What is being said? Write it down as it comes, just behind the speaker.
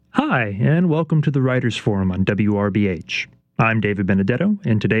Hi, and welcome to the Writers Forum on WRBH. I'm David Benedetto,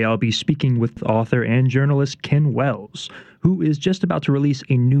 and today I'll be speaking with author and journalist Ken Wells, who is just about to release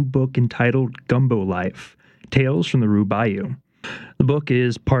a new book entitled Gumbo Life: Tales from the Rue Bayou. The book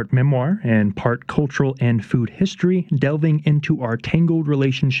is part memoir and part cultural and food history, delving into our tangled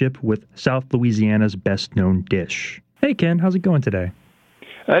relationship with South Louisiana's best-known dish. Hey Ken, how's it going today?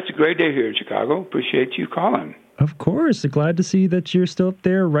 It's a great day here in Chicago. Appreciate you calling. Of course. Glad to see that you're still up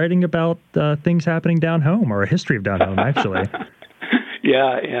there writing about things happening down home, or a history of down home, actually.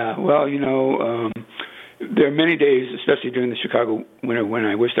 Yeah. Well, there are many days, especially during the Chicago winter, when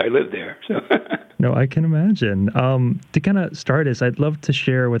I wished I lived there. So. No, I can imagine. To kind of start us, I'd love to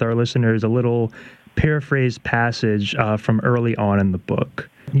share with our listeners a little paraphrased passage from early on in the book.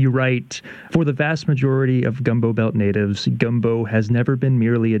 You write, "For the vast majority of Gumbo Belt natives, gumbo has never been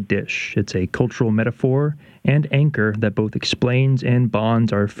merely a dish. It's a cultural metaphor and anchor that both explains and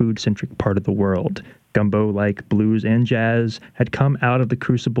bonds our food-centric part of the world. Gumbo, like blues and jazz, had come out of the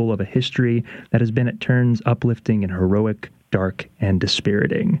crucible of a history that has been at turns uplifting and heroic, dark and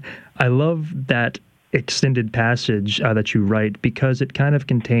dispiriting." I love that extended passage that you write because it kind of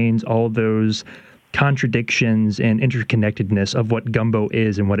contains all those contradictions and interconnectedness of what gumbo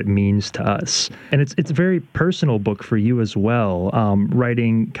is and what it means to us. And it's a very personal book for you as well,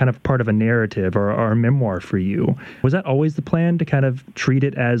 writing kind of part of a narrative or a memoir for you. Was that always the plan, to kind of treat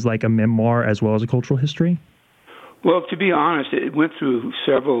it as like a memoir as well as a cultural history? Well, to be honest, it went through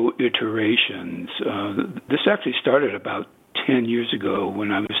several iterations. This actually started about 10 years ago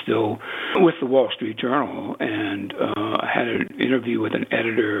when I was still with the Wall Street Journal, and I had an interview with an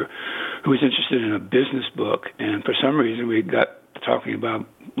editor who was interested in a business book, and for some reason we got talking about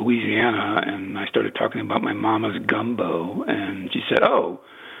Louisiana, and I started talking about my mama's gumbo, and she said, "Oh,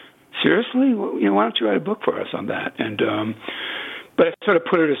 seriously? Well, why don't you write a book for us on that?" And but I sort of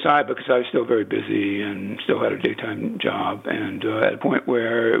put it aside because I was still very busy and still had a daytime job, and at a point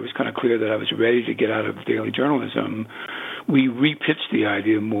where it was kind of clear that I was ready to get out of daily journalism, we repitched the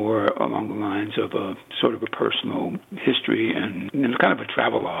idea more along the lines of a sort of a personal history and kind of a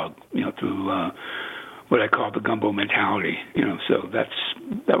travelogue, through what I call the gumbo mentality. So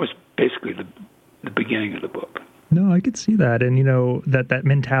that was basically the beginning of the book. No, I could see that, and that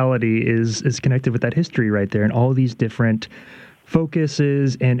mentality is connected with that history right there, and all these different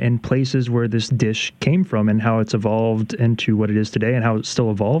focuses and places where this dish came from and how it's evolved into what it is today and how it's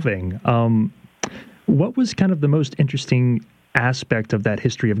still evolving. What was kind of the most interesting aspect of that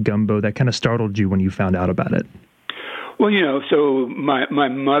history of gumbo that kind of startled you when you found out about it? Well, so my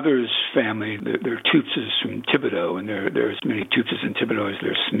mother's family, they're Tootses from Thibodaux, and there are as many Tootses in Thibodaux as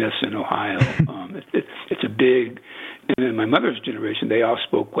there are Smiths in Ohio. It's a big, and in my mother's generation, they all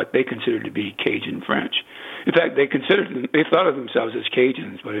spoke what they considered to be Cajun French. In fact, they thought of themselves as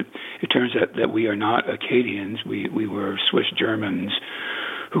Cajuns, but it turns out that we are not Acadians. We were Swiss Germans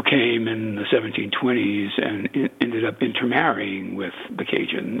who came in the 1720s and ended up intermarrying with the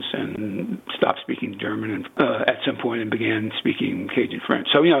Cajuns and stopped speaking German at some point and began speaking Cajun French.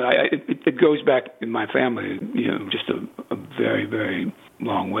 So, it goes back in my family, just a very, very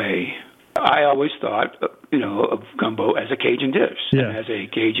long way. I always thought, of gumbo as a Cajun dish, and as a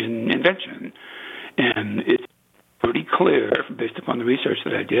Cajun invention. And it's pretty clear, based upon the research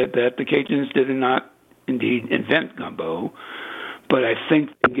that I did, that the Cajuns did not indeed invent gumbo. But I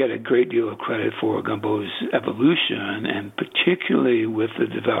think they get a great deal of credit for gumbo's evolution, and particularly with the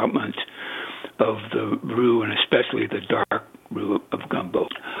development of the roux, and especially the dark roux of gumbo.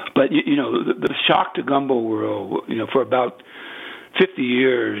 But, the shock to gumbo world, for about 50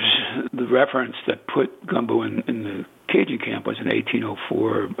 years, the reference that put gumbo in the Cajun camp was in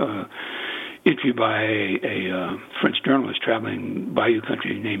 1804, interviewed by a French journalist traveling Bayou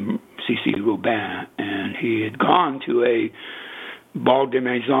country named C.C. Robin, and he had gone to a bal de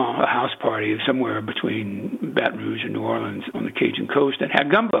maison, a house party somewhere between Baton Rouge and New Orleans on the Cajun coast, and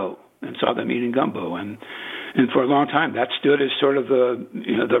had gumbo and saw them eating gumbo, and for a long time that stood as sort of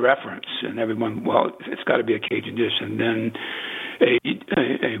the reference, and everyone, well, it's got to be a Cajun dish. And then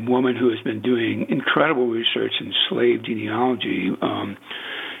a woman who has been doing incredible research in slave genealogy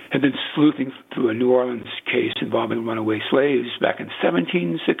had been sleuthing through a New Orleans case involving runaway slaves back in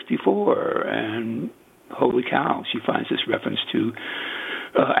 1764, and holy cow, she finds this reference to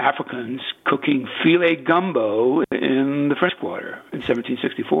Africans cooking filet gumbo in the French Quarter in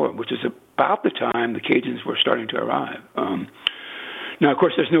 1764, which is about the time the Cajuns were starting to arrive. Now, of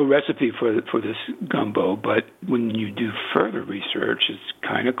course, there's no recipe for this gumbo, but when you do further research, it's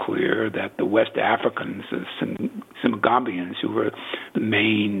kind of clear that the West Africans, the Senegambians, who were the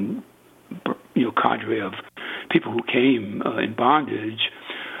main cadre of people who came in bondage,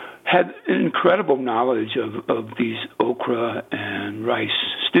 had an incredible knowledge of these okra and rice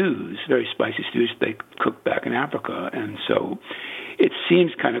stews, very spicy stews they cooked back in Africa. And so it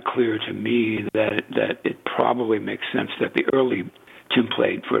seems kind of clear to me that it probably makes sense that the early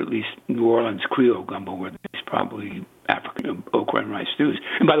template for at least New Orleans Creole gumbo were these probably African okra and rice stews.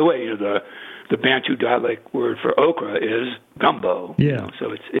 And by the way, the Bantu dialect word for okra is gumbo. Yeah.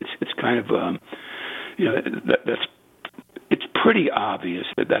 So it's kind of that's it's pretty obvious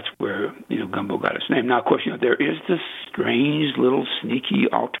that that's where gumbo got its name. Now, of course, there is this strange little sneaky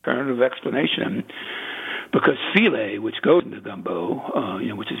alternative explanation, because filet, which goes into gumbo,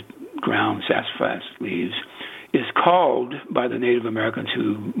 which is ground sassafras leaves, is called by the Native Americans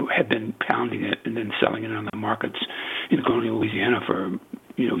who had been pounding it and then selling it on the markets in colonial Louisiana for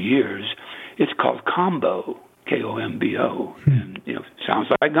years. It's called combo, Kombo, and sounds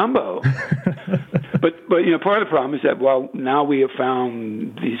like gumbo. But part of the problem is that while now we have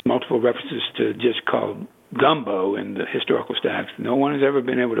found these multiple references to just called gumbo in the historical stacks, no one has ever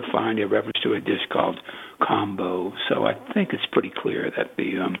been able to find a reference to a dish called combo. So I think it's pretty clear that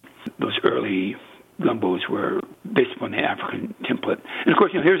those early gumbos were based upon the African template. And of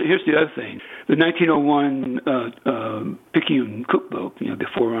course, here's the other thing: the 1901 Picayune cookbook, the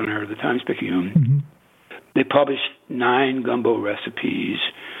forerunner of the Times Picayune. Mm-hmm. They published 9 gumbo recipes,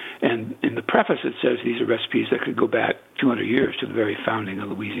 and in the preface it says these are recipes that could go back 200 years to the very founding of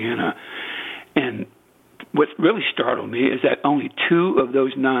Louisiana. And what really startled me is that only 2 of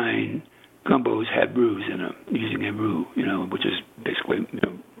those 9 gumbos had roux in them, using a roux, which is basically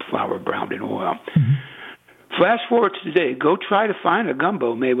flour browned in oil. Mm-hmm. Flash forward to today, go try to find a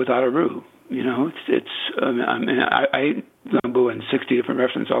gumbo made without a roux. I ate gumbo in 60 different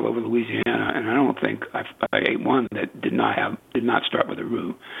restaurants all over Louisiana, and I don't think I ate one that did not start with a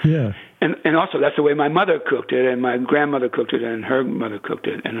roux. Yeah. And also that's the way my mother cooked it, and my grandmother cooked it, and her mother cooked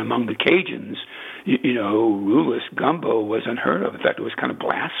it. And among the Cajuns, roux-less gumbo was unheard of. In fact, it was kind of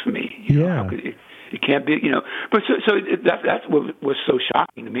blasphemy. Yeah. It can't be, But that's what was so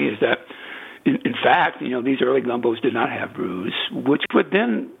shocking to me, is that in fact, these early gumbos did not have roux, which would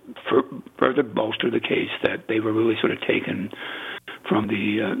then further bolster the case that they were really sort of taken from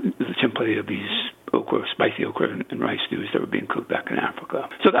the template of these spicy okra and rice stews that were being cooked back in Africa.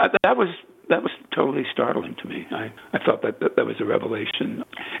 So that was totally startling to me. I thought that was a revelation.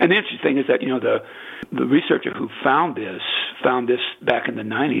 And the interesting thing is that the researcher who found this back in the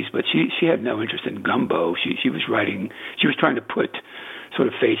 90s, but she had no interest in gumbo. She was trying to put sort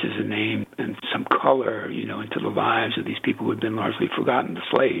of faces and names and some color, into the lives of these people who had been largely forgotten, the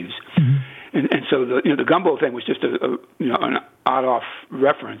slaves. Mm-hmm. And so the gumbo thing was just an odd-off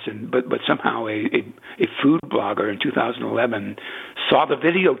reference, but somehow a food blogger in 2011 saw the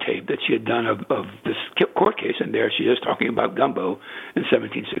videotape that she had done of this court case, and there she is talking about gumbo in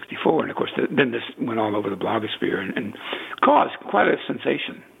 1764. And of course, then this went all over the blogosphere and caused quite a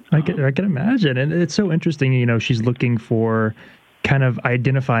sensation. I can imagine, and it's so interesting. She's looking for kind of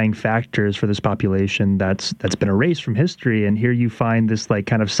identifying factors for this population that's been erased from history, and here you find this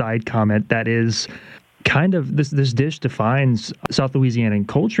kind of side comment that is kind of this dish defines South Louisianan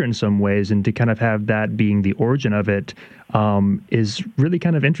culture in some ways, and to kind of have that being the origin of it is really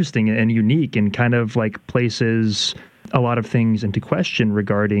kind of interesting and unique, and kind of places a lot of things into question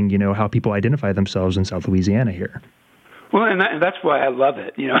regarding how people identify themselves in South Louisiana here. Well, and that's why I love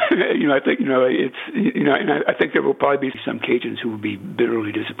it. I think it's and I think there will probably be some Cajuns who will be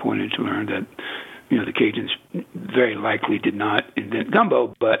bitterly disappointed to learn that the Cajuns very likely did not invent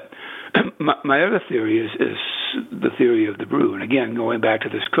gumbo. But my other theory is the theory of the roux. And again, going back to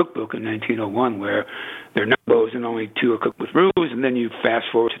this cookbook in 1901, where there are gumbos and only 2 are cooked with roux, and then you fast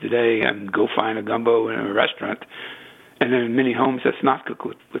forward to today and go find a gumbo in a restaurant. And then in many homes, that's not cooked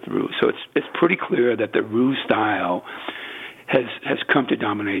with roux. So it's pretty clear that the roux style has come to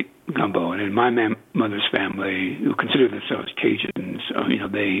dominate gumbo. And in my mother's family, who consider themselves Cajuns,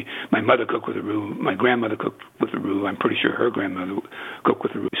 my mother cooked with a roux, my grandmother cooked with a roux. I'm pretty sure her grandmother cooked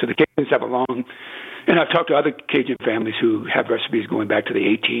with a roux. So the Cajuns have a long, and I've talked to other Cajun families who have recipes going back to the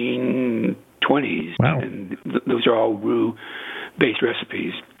 1820s. Wow. And those are all roux-based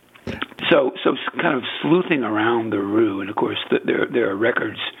recipes. So kind of sleuthing around the roux, and of course there are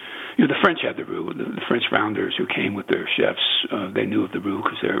records. The French had the roux. The French founders who came with their chefs, they knew of the roux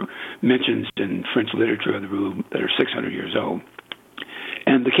because there are mentions in French literature of the roux that are 600 years old.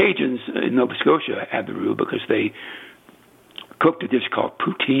 And the Cajuns in Nova Scotia had the roux because they cooked a dish called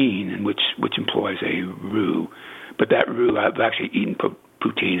poutine, which employs a roux. But that roux, I've actually eaten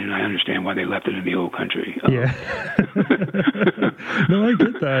poutine, and I understand why they left it in the old country. Yeah. No, I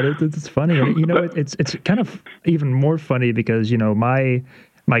get that. It's funny. And, it's kind of even more funny because,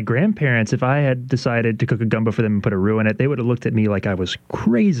 My grandparents, if I had decided to cook a gumbo for them and put a roux in it, they would have looked at me like I was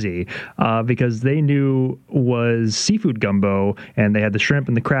crazy because they knew was seafood gumbo, and they had the shrimp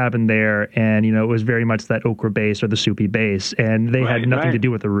and the crab in there, and, it was very much that okra base or the soupy base, and they had nothing to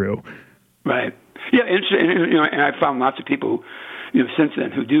do with the roux. Right. Yeah, and I've found lots of people, since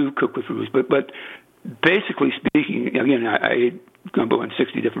then who do cook with roux, but basically speaking, again, I ate gumbo in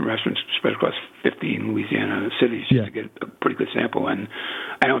 60 different restaurants spread across 15 Louisiana cities just to get a pretty good sample, and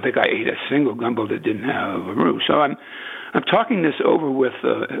I don't think I ate a single gumbo that didn't have a roux. So I'm talking this over with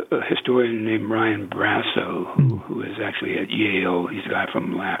a historian named Ryan Brasso, who is actually at Yale. He's a guy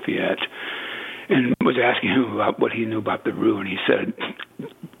from Lafayette, and was asking him about what he knew about the roux, and he said,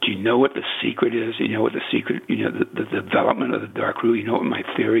 "Do you know what the secret is? Do you know what the secret, the development of the dark roux? You know what my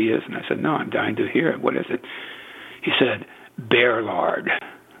theory is?" And I said, "No, I'm dying to hear it. What is it?" He said, "Bear lard."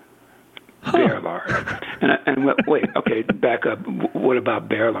 Huh. Bear lard. And wait, okay, back up. What about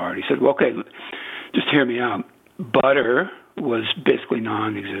bear lard? He said, "Well, okay, just hear me out. Butter was basically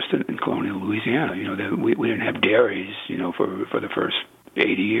non-existent in colonial Louisiana. We didn't have dairies, for the first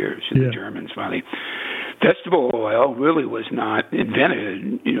 80 years. The Germans finally. Vegetable oil really was not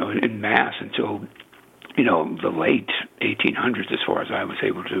invented, in mass until, the late 1800s, as far as I was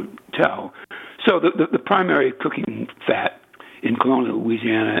able to tell. So the primary cooking fat in colonial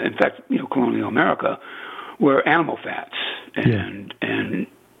Louisiana, in fact, colonial America, were animal fats. And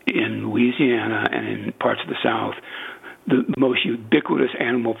in Louisiana and in parts of the South, the most ubiquitous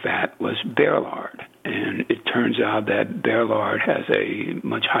animal fat was bear lard. And it turns out that bear lard has a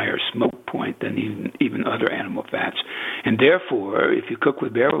much higher smoke point than even other animal fats. And therefore, if you cook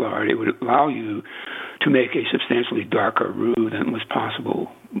with bear lard, it would allow you to make a substantially darker roux than was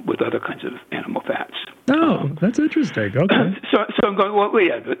possible with other kinds of animal fats. Oh, that's interesting. Okay. So I'm going, well,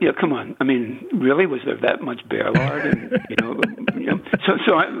 yeah, come on. I mean, really, was there that much bear lard? And the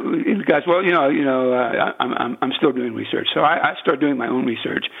guys, well, I'm still doing research. So I started doing my own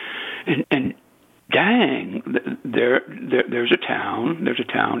research, and dang, there's a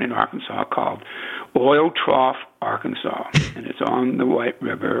town in Arkansas called Oil Trough, Arkansas, and it's on the White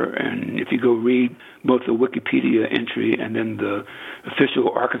River. And if you go read both the Wikipedia entry and then the official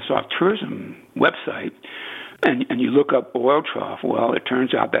Arkansas tourism website, and you look up Oil Trough, well, it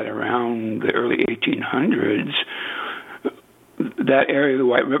turns out that around the early 1800s, that area of the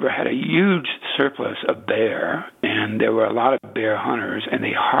White River had a huge surplus of bear, and there were a lot of bear hunters, and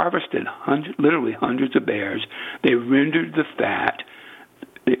they harvested literally hundreds of bears. They rendered the fat,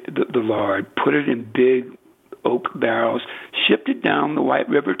 the lard, put it in big oak barrels, shipped it down the White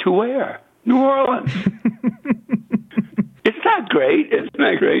River to where? New Orleans. Isn't that great? Isn't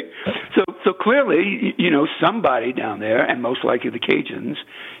that great? So clearly, somebody down there, and most likely the Cajuns,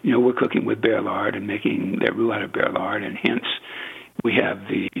 were cooking with bear lard and making their roux out of bear lard, and hence we have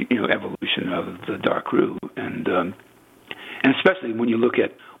the evolution of the dark roux, and especially when you look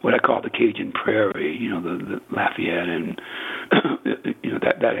at what I call the Cajun Prairie, the Lafayette and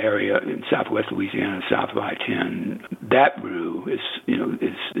that area in southwest Louisiana, south of I-10. That roux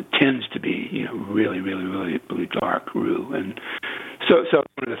it tends to be really, really, really, really dark roux, and so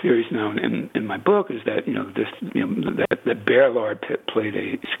one of the theories now in my book is that that bear lard played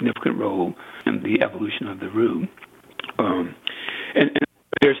a significant role in the evolution of the roux. And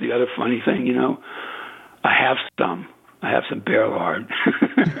here's the other funny thing, I have some bear lard.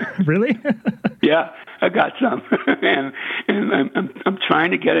 Really? Yeah, I got some, and I'm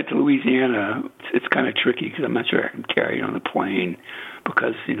trying to get it to Louisiana. It's kind of tricky because I'm not sure I can carry it on the plane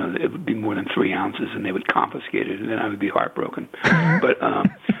because it would be more than 3 ounces, and they would confiscate it, and then I would be heartbroken. But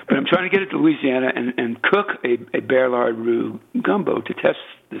I'm trying to get it to Louisiana and cook a bear lard roux gumbo to test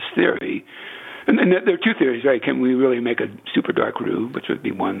this theory. And there are two theories, right? Can we really make a super dark roux, which would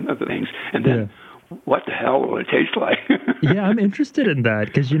be one of the things, and then what the hell will it taste like? Yeah, I'm interested in that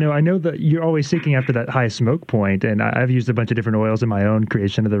because, I know that you're always seeking after that high smoke point, and I've used a bunch of different oils in my own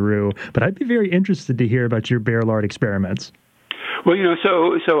creation of the roux, but I'd be very interested to hear about your bear lard experiments. Well,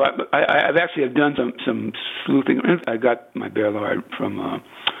 so I've actually done some sleuthing. I got my bear lard from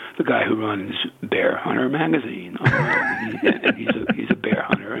the guy who runs Bear Hunter magazine. And he's a bear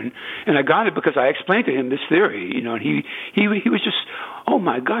hunter, and I got it because I explained to him this theory, and he was just, oh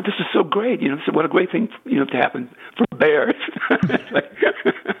my God, this is so great, so what a great thing, to happen for bears.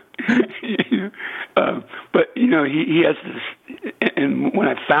 But he has this, and when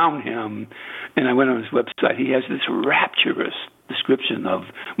I found him, and I went on his website, he has this rapturous description of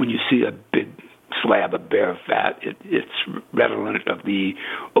when you see a big slab of bear fat, it's redolent of the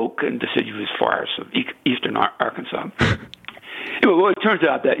oak and deciduous forests of eastern Arkansas. Well, it turns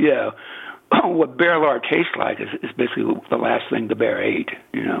out that, what bear lard tastes like is basically the last thing the bear ate.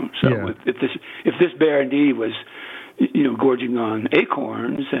 So Yeah. if this bear indeed was, gorging on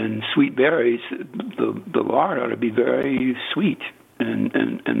acorns and sweet berries, the lard ought to be very sweet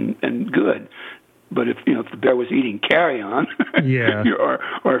and good. But if the bear was eating carrion, Yeah.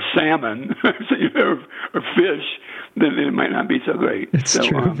 or salmon, or fish, then it might not be so great. It's so,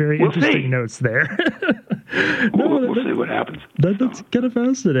 true. Very we'll interesting see. notes there. We'll see what happens. That's kind of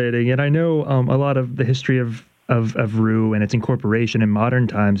fascinating. And I know a lot of the history of roux and its incorporation in modern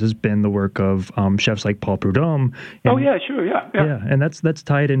times has been the work of chefs like Paul Prudhomme. Oh yeah, sure, yeah. And that's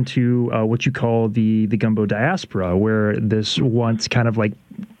tied into what you call the gumbo diaspora, where this once kind of like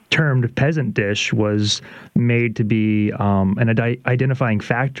termed peasant dish was made to be an identifying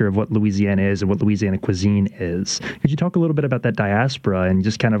factor of what Louisiana is and what Louisiana cuisine is. Could you talk a little bit about that diaspora and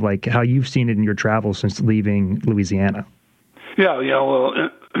just kind of like how you've seen it in your travels since leaving Louisiana? Yeah. Well,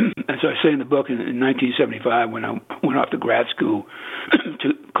 as I say in the book, in 1975, when I went off to grad school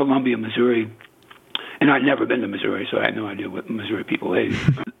to Columbia, Missouri, and I'd never been to Missouri, so I had no idea what Missouri people ate.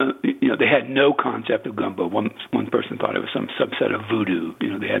 They had no concept of gumbo. One person thought it was some subset of voodoo.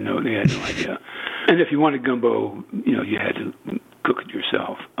 They had no idea. And if you wanted gumbo, you had to cook it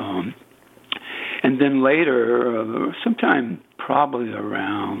yourself. And then later, sometime probably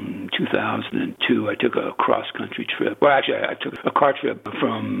around 2002, I took a cross-country trip. Well, actually, I took a car trip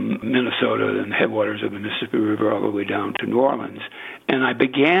from Minnesota and the headwaters of the Mississippi River all the way down to New Orleans. And I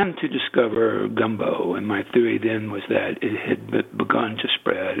began to discover gumbo, and my theory then was that it had begun to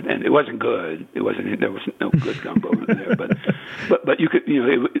spread, and it wasn't good. There was no good gumbo there, but you could,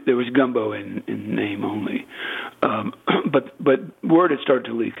 there was gumbo in name only. But word had started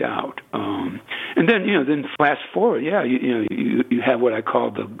to leak out, and then fast forward, you have what I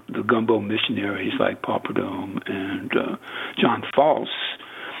call the gumbo missionaries like Paul Prudhomme and John False,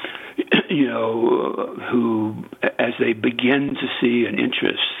 who, as they begin to see an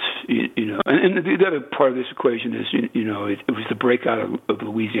interest, and the other part of this equation is, it was the breakout of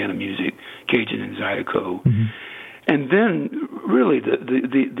Louisiana music, Cajun and Zydeco, Mm-hmm. and then really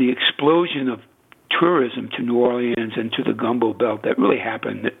the explosion of tourism to New Orleans and to the Gumbo Belt that really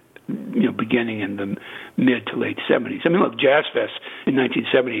happened, beginning in the mid to late 70s. I mean, look, Jazz Fest in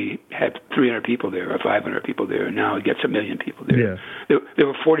 1970 had 300 people there or 500 people there, and now it gets 1 million people there. Yeah. There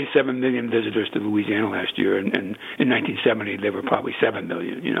were 47 million visitors to Louisiana last year, and in 1970 there were probably 7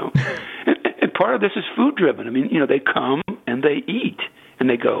 million, and part of this is food-driven. I mean, they come and they eat, and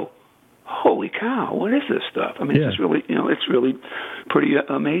they go, holy cow, what is this stuff? I mean, It's just really, it's really pretty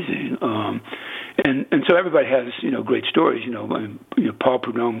amazing. And so everybody has, great stories. Paul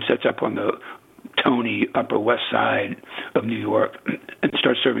Prudhomme sets up on the Tony Upper West Side of New York and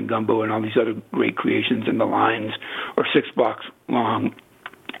starts serving gumbo and all these other great creations, and the lines are 6 blocks long,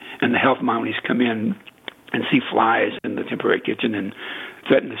 and the health mounties come in and see flies in the temporary kitchen and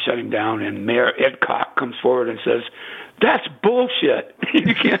threaten to shut him down. And Mayor Ed Koch comes forward and says, "That's bullshit.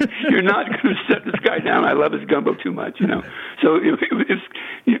 You're not going to shut this guy down. I love his gumbo too much." So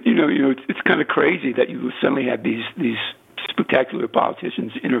it's kind of crazy that you suddenly have these spectacular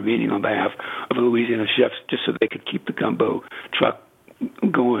politicians intervening on behalf of Louisiana chefs just so they could keep the gumbo truck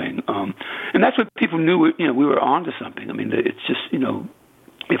going. And that's what people knew. We were onto something. I mean, it's just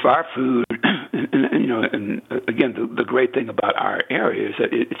if our food, and again, the great thing about our area is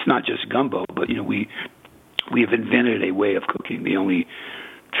that it's not just gumbo, but we have invented a way of cooking, the only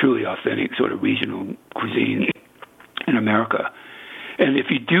truly authentic sort of regional cuisine in America. And if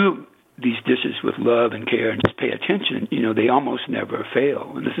you do these dishes with love and care and just pay attention, they almost never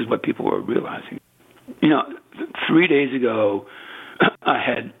fail. And this is what people were realizing. 3 days ago, I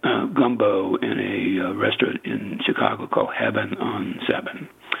had gumbo in a restaurant in Chicago called Heaven on 7.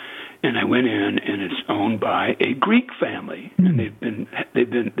 And I went in, and it's owned by a Greek family, and they've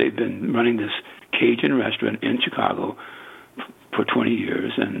been running this Cajun restaurant in Chicago for 20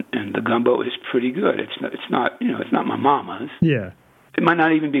 years, and the gumbo is pretty good. It's not my mama's. Yeah. It might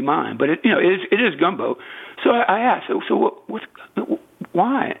not even be mine, but it is gumbo. So I asked,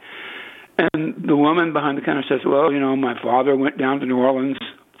 why? And the woman behind the counter says, "Well, my father went down to New Orleans,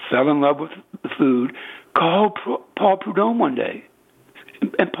 fell in love with the food, called Paul Prudhomme one day,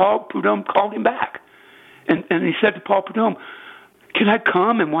 and Paul Prudhomme called him back, and he said to Paul Prudhomme, 'Can I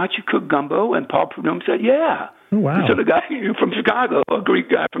come and watch you cook gumbo?' And Paul Prudhomme said, 'Yeah.'" Oh, wow. And so the guy from Chicago, a Greek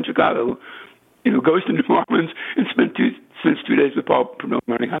guy from Chicago, goes to New Orleans and spends 2 days with Paul Prudhomme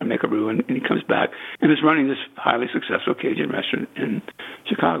learning how to make a roux, and he comes back and is running this highly successful Cajun restaurant in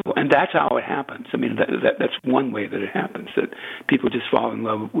Chicago. And that's how it happens. I mean, that's one way that it happens, that people just fall in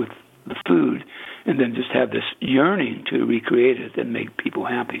love with the food, and then just have this yearning to recreate it and make people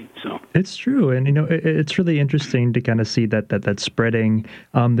happy. So it's true, and it's really interesting to kind of see that spreading.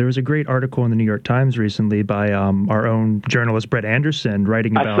 There was a great article in the New York Times recently by our own journalist Brett Anderson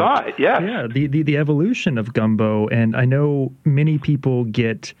writing about. I saw it. Yes. Yeah, the evolution of gumbo, and I know many people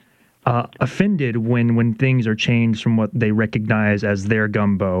get offended when things are changed from what they recognize as their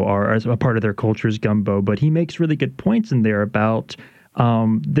gumbo or as a part of their culture's gumbo. But he makes really good points in there about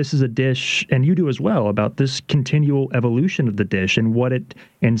this is a dish, and you do as well, about this continual evolution of the dish and what it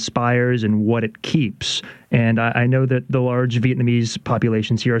inspires and what it keeps. And I know that the large Vietnamese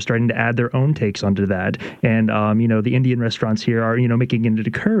populations here are starting to add their own takes onto that. And, the Indian restaurants here are, making it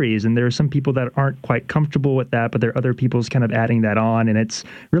into curries. And there are some people that aren't quite comfortable with that, but there are other people's kind of adding that on. And it's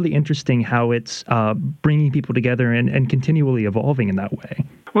really interesting how it's bringing people together and continually evolving in that way.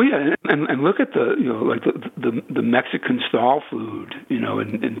 Well, yeah, and look at the Mexican stall food,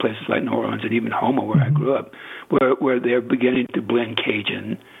 in places like New Orleans and even Houma, where I grew up, where they're beginning to blend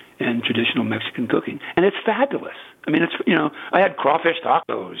Cajun and traditional Mexican cooking, and it's fabulous. I mean, I had crawfish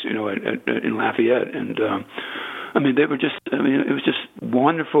tacos, in Lafayette, and they were just, it was just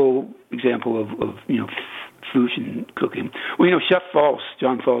wonderful example of fusion cooking. Well, Chef False,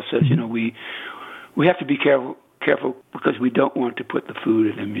 John False says, we have to be careful because we don't want to put the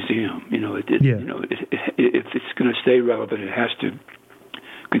food in a museum. If it's going to stay relevant, it has to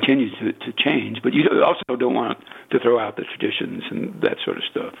continue to change. But you also don't want to throw out the traditions and that sort of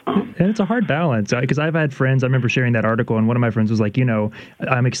stuff. And it's a hard balance, because I've had friends, I remember sharing that article, and one of my friends was like,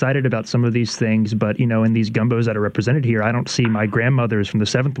 I'm excited about some of these things, but, in these gumbos that are represented here, I don't see my grandmother's from the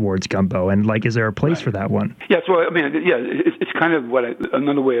 7th Ward's gumbo. And, is there a place for that one? Yes, well, it's kind of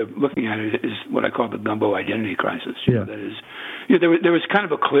another way of looking at it is what I call the gumbo identity crisis. That is, there was kind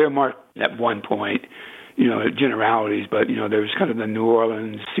of a clear mark at one point, generalities, but, there was kind of the New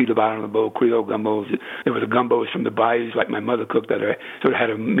Orleans, see the bottom of the bowl, Creole gumbos. There were the gumbos from the bayous, like my mother cooked, that sort of had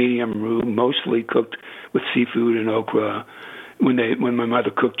a medium roux, mostly cooked with seafood and okra. When my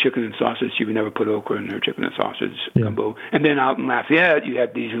mother cooked chicken and sausage, she would never put okra in her chicken and sausage gumbo. And then out in Lafayette, you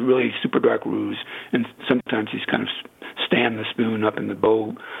had these really super dark roux, and sometimes these kind of stand the spoon up in the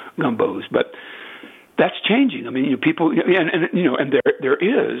bowl gumbos. But that's changing. People, and there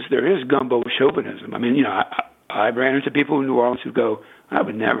is gumbo chauvinism. I ran into people in New Orleans who go, I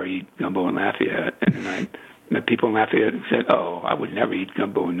would never eat gumbo in Lafayette, and then I met people in Lafayette who said, oh, I would never eat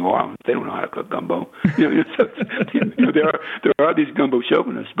gumbo in New Orleans. They don't know how to cook gumbo. There are these gumbo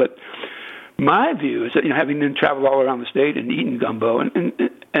chauvinists, but my view is that having been traveled all around the state and eaten gumbo, and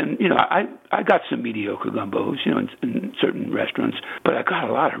I got some mediocre gumbos, in certain restaurants, but I got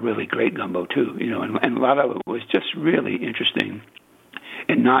a lot of really great gumbo too, and a lot of it was just really interesting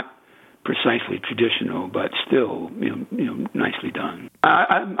and not precisely traditional, but still, nicely done.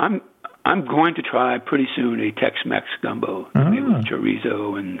 I'm going to try pretty soon a Tex-Mex gumbo, maybe with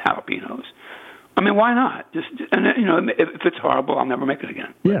chorizo and jalapenos. Why not? If it's horrible, I'll never make it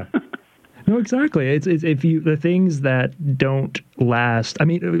again. Yeah. No, exactly. It's if the things that don't last.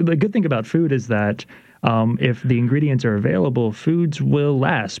 The good thing about food is that if the ingredients are available, foods will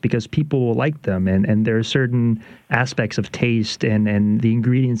last because people will like them, and there are certain aspects of taste and the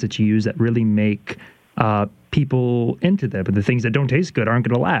ingredients that you use that really make people into them. But the things that don't taste good aren't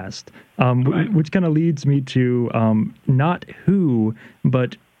going to last. Right. Which kind of leads me to not who,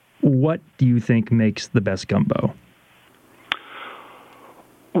 but what do you think makes the best gumbo?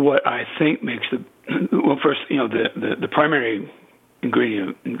 What I think makes first, the primary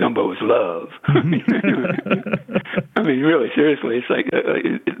ingredient in gumbo is love. Really, seriously, it's like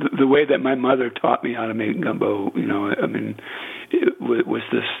the way that my mother taught me how to make gumbo. It was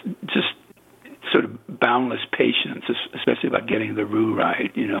this just sort of boundless patience, especially about getting the roux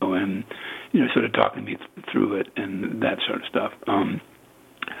right, and sort of talking me through it and that sort of stuff.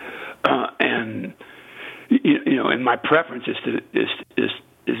 And my preference is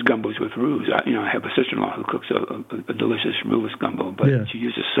gumbos with roux. I have a sister-in-law who cooks a delicious roux gumbo, but she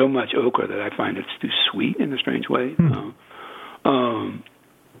uses so much okra that I find it's too sweet in a strange way. I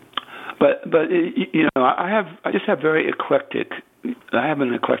just have very eclectic. I have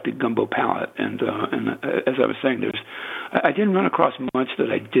an eclectic gumbo palate, and as I was saying, I didn't run across much that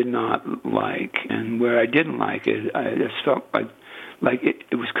I did not like, and where I didn't like it, I just felt like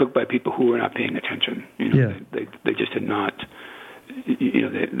it was cooked by people who were not paying attention. They just had not.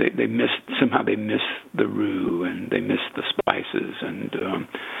 They missed the roux, and they missed the spices, and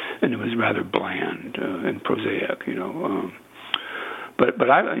it was rather bland and prosaic. But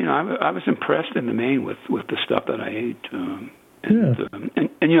I was impressed in the main with the stuff that I ate.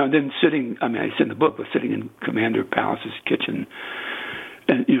 And then sitting. I said in the book, but sitting in Commander Palace's kitchen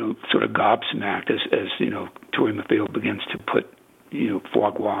and sort of gobsmacked as Tori Maffeo begins to put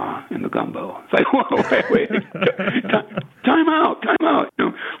foie gras in the gumbo. It's like, whoa, wait, time out.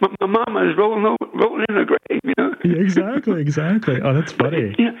 My mama is rolling in a grave. Yeah, exactly. Oh, that's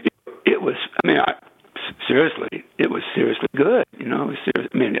funny. It was. I mean, seriously, it was seriously good. It was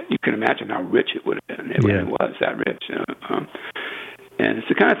serious. I mean, you can imagine how rich it would have been. It really was that rich. And it's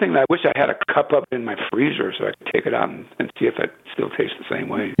the kind of thing that I wish I had a cup up in my freezer so I could take it out and see if it still tastes the same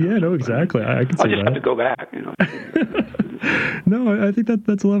way. Yeah, no, exactly. I can see that. I'll just have to go back. No, I think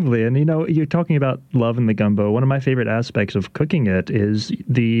that's lovely. And you're talking about love in the gumbo. One of my favorite aspects of cooking it is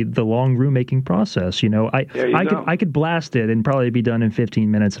the long roux making process. I could blast it and probably be done in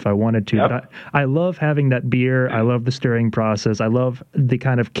 15 minutes if I wanted to. Yep. But I love having that beer. I love the stirring process. I love the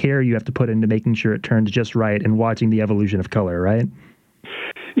kind of care you have to put into making sure it turns just right and watching the evolution of color, right?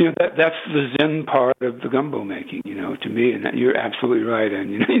 That's the zen part of the gumbo making, to me, and you're absolutely right.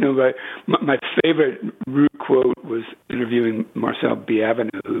 And, my favorite roux quote was interviewing Marcel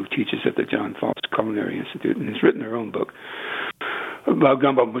Bienvenu, who teaches at the John Foss Culinary Institute and has written her own book about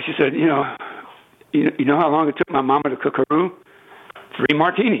gumbo. But she said, you know how long it took my mama to cook her roux? 3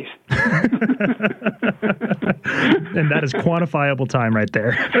 martinis. And that is quantifiable time right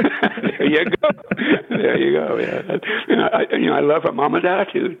there. There you go. Yeah. I love her mama's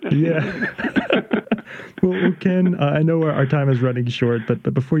attitude. Yeah. Well, Ken, I know our time is running short,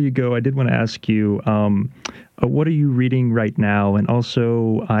 but before you go, I did want to ask you, what are you reading right now? And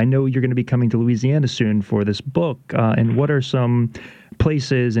also, I know you're going to be coming to Louisiana soon for this book. And what are some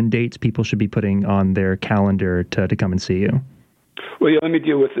places and dates people should be putting on their calendar to come and see you? Well, let me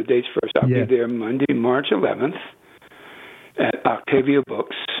deal with the dates first. I'll be there Monday, March 11th at Octavia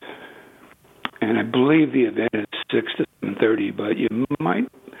Books. And I believe the event is 6 to 7:30, but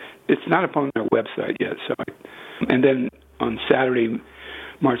it's not up on their website yet. And then on Saturday,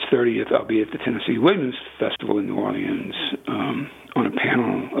 March 30th, I'll be at the Tennessee Williams Festival in New Orleans on a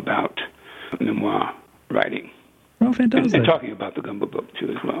panel about memoir writing. Oh, fantastic. And talking about the gumbo book, too,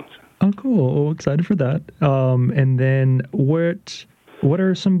 as well. Oh, cool. Well, excited for that. And then what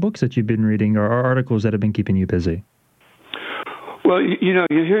are some books that you've been reading or articles that have been keeping you busy? Well,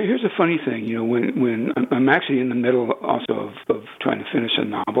 here's a funny thing. When I'm actually in the middle also of trying to finish a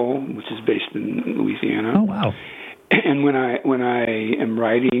novel, which is based in Louisiana. Oh, wow. And when I am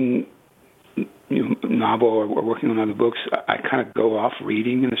writing novel or working on other books, I kind of go off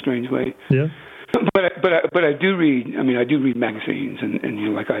reading in a strange way. Yeah. But I do read. I mean, I do read magazines, and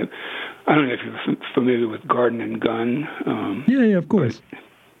like I don't know if you're familiar with Garden and Gun. Yeah, of course.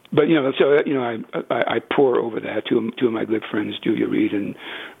 But I pore over that. Two of my good friends, Julia Reed and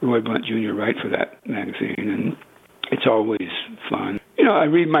Roy Blunt Jr., write for that magazine, and it's always fun. I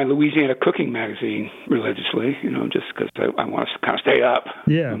read my Louisiana cooking magazine religiously. Just because I want to kind of stay up.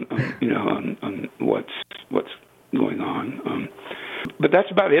 Yeah. On what's going on. But that's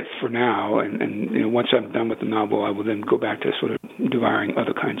about it for now. And once I'm done with the novel, I will then go back to sort of devouring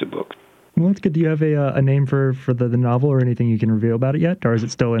other kinds of books. Well, that's good. Do you have a name for the novel or anything you can reveal about it yet, or is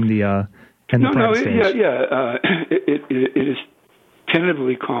it still in the private stage? It is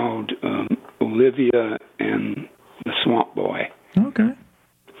tentatively called Olivia and the Swamp Boy. Okay.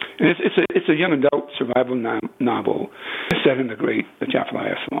 And it's a young adult survival novel set in the great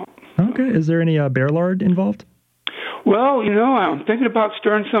Atchafalaya Swamp. Okay. Is there any bear lard involved? Well, I'm thinking about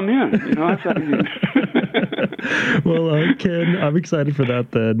stirring some in. Well, Ken, I'm excited for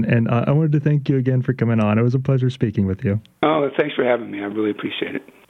that then. And I wanted to thank you again for coming on. It was a pleasure speaking with you. Oh, thanks for having me. I really appreciate it.